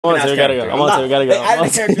Come on, dude, we gotta go. Come on, dude, we gotta go. They added a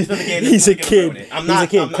character to the game. He's a kid. He's a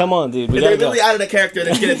kid. Come on, dude. We They gotta go. literally added a character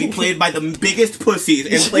that's gonna be played by the biggest pussies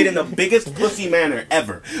and played in the biggest pussy manner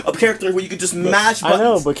ever. A character where you could just mash buttons. I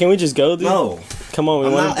know, but can we just go, dude? No. Come on, we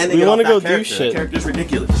want to go do shit. That character's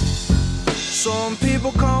ridiculous. Some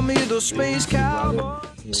people call me the space cowboy.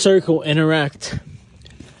 Circle, interact.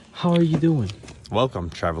 How are you doing? Welcome,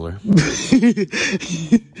 traveler.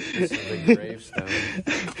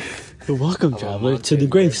 Welcome, traveler, to the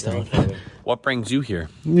gravestone. What brings you here?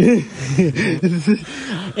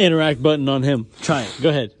 Interact button on him. Try it. Go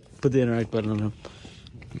ahead. Put the interact button on him.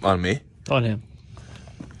 On me? On him.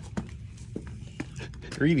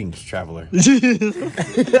 Greetings, traveler.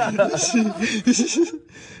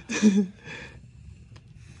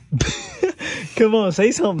 Come on,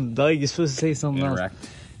 say something, dog. You're supposed to say something Interact.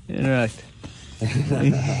 else.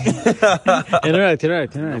 Interact.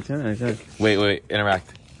 Interact. Wait,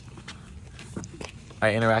 interact.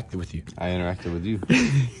 I interacted with you. I interacted with you.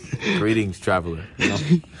 Greetings, traveler. You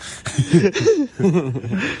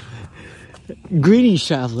know? Greetings,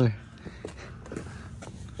 traveler.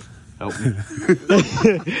 Help me.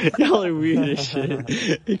 Y'all are weird as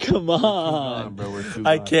shit. Come on. Bro, we're too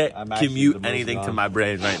I gone. can't I'm actually commute the most anything to gone. my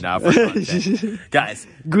brain right now for content. Guys,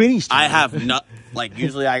 Greetings, I traveler. have not, like,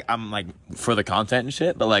 usually I'm like for the content and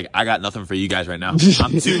shit, but like I got nothing for you guys right now.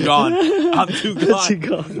 I'm too gone. I'm too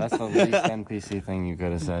gone. That's the least NPC thing you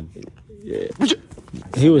could have said.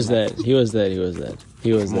 He was that.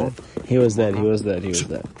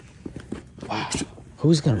 Wow.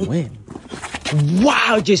 Who's gonna win?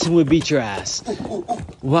 Wow, Jason would beat your ass.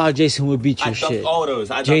 Wow, Jason would beat your shit. All those.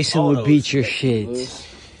 Jason would beat your shit.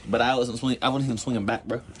 But I wasn't even swinging back,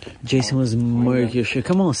 bro. Jason was murk your shit.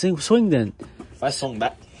 Come on, swing then. If I swung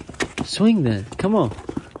back, Swing then. Come on.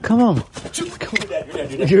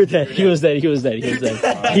 You're dead. He was dead. You were dead.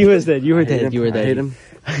 I hate him.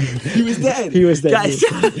 he was dead. He was dead. Guys,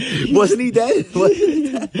 wasn't he dead?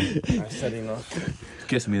 I said enough.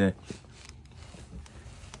 Kiss me then.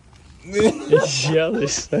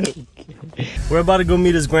 Jealous. We're about to go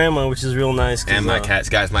meet his grandma, which is real nice. And my cats,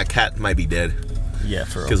 guys, my cat might be dead. Yeah,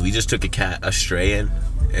 for real. Because we just took a cat astray in,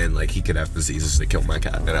 and like he could have diseases that kill my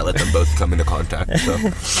cat, and I let them both come into contact. So,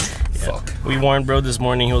 fuck. We warned bro this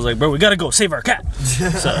morning. He was like, "Bro, we gotta go save our cat."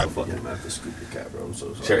 So, I have to scoop your cat, bro. I'm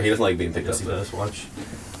so sorry. Sure, he doesn't like being picked up. Watch.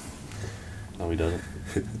 No, he doesn't.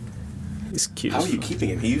 he's cute. How are you keeping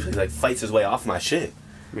him? He usually like fights his way off my shit.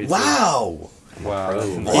 Wow. Wow.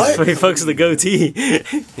 What? He fucks with the goatee.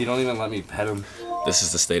 He don't even let me pet him. This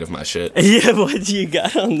is the state of my shit. Yeah, what do you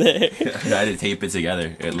got on there? I had to tape it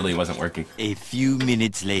together. It literally wasn't working. A few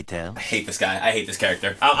minutes later. I hate this guy. I hate this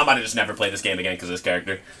character. I'm about to just never play this game again because of this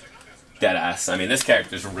character. Dead ass. I mean, this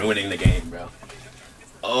character's ruining the game, bro.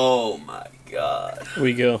 Oh my god.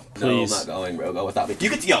 We go, please. No, I'm not going, bro. Go without me. You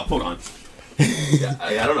could, yo, hold on. Yeah,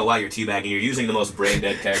 I don't know why you're teabagging. You're using the most brain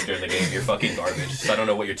dead character in the game. You're fucking garbage. So I don't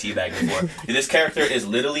know what you're teabagging for. This character is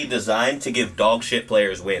literally designed to give dog shit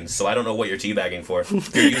players wins. So I don't know what you're teabagging for.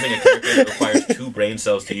 You're using a character that requires 2 brain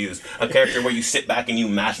cells to use. A character where you sit back and you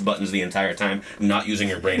mash buttons the entire time, not using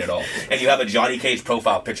your brain at all. And you have a Johnny Cage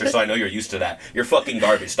profile picture, so I know you're used to that. You're fucking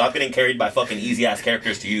garbage. Stop getting carried by fucking easy ass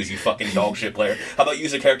characters to use, you fucking dog shit player. How about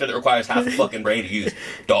use a character that requires half a fucking brain to use?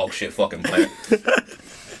 Dog shit fucking player.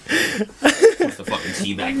 What's the fucking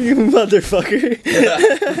teabag? You motherfucker.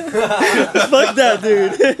 Fuck that,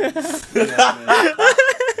 dude.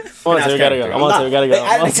 Come on, dude, we gotta go. Come on, dude, we gotta go. They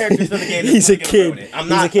added a character to the game. He's a kid. He's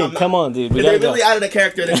He's a kid. Come on, dude. We They gotta go. literally added a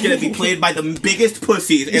character that's gonna be played by the biggest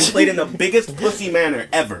pussies and played in the biggest pussy manner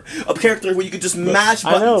ever. A character where you could just mash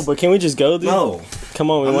buttons. I know, but can we just go, dude? No. Come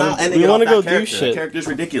on, we I'm want not to ending it off go that do character. That shit. character's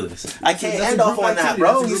ridiculous. I can't That's end a off group on that, activity.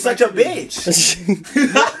 bro. That's a He's group such a activity.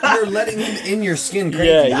 bitch. You're letting him in your skin crazy.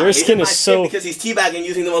 Yeah, your He's skin in is my so. because he's teabagging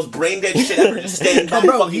using the most brain dead shit ever. Just staying calm,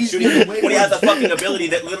 Bro, fucking he's shooting doing way when he more has a fucking ability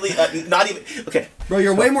that literally not even. Okay, Bro,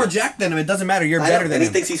 you're way more jacked than him. It doesn't matter. You're I better know, than and he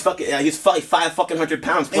him. thinks he's fucking. He's 500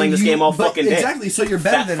 pounds playing And this you- game all but fucking day. Exactly. So you're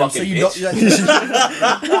better Fat than him. So fucking you bitch.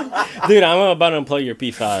 don't. Dude, I'm about to unplug your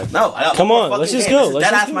P5. No, I don't. Come on, fucking let's just game. go. This is Let's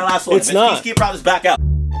dead just ass go. my last one. It's If not. Peacekeeper Proud is back out.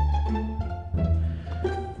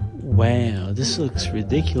 Wow, this looks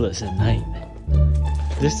ridiculous at night.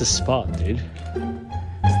 This is the spot, dude.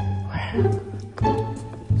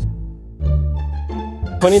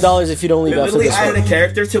 $20 if you don't leave They after literally this added one. a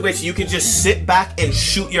character to which you can just sit back and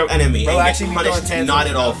shoot your enemy Bro, and actually get be throwing punished tens. not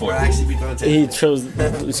at all for Bro, it. actually be throwing tens. He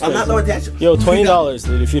chose. I'm not throwing attention. Yo, $20,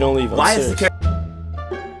 dude, if you don't leave. I'm Why is the serious. character